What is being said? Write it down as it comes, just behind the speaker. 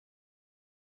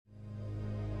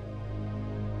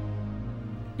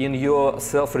In your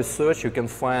self-research, you can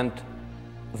find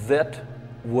that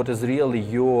what is really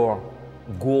your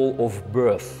goal of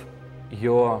birth,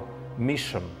 your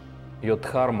mission, your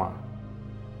dharma.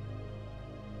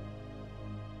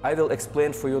 I will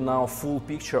explain for you now full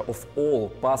picture of all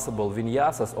possible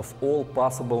vinyasas, of all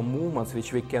possible movements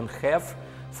which we can have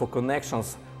for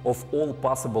connections of all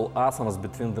possible asanas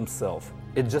between themselves.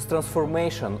 It's just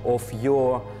transformation of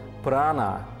your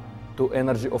prana to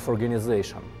energy of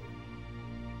organization.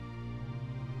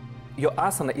 Your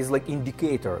asana is like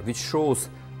indicator which shows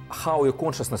how your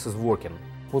consciousness is working.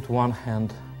 Put one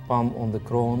hand, palm on the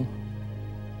crown,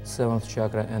 7th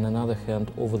chakra, and another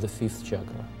hand over the 5th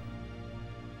chakra.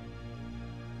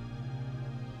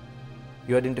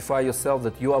 You identify yourself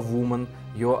that you are a woman,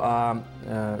 you are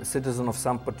a citizen of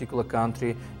some particular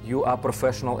country, you are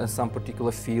professional in some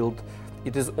particular field.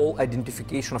 It is all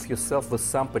identification of yourself with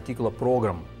some particular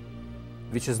program,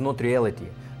 which is not reality.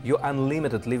 You're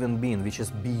unlimited living being, which is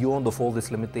beyond of all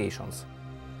these limitations.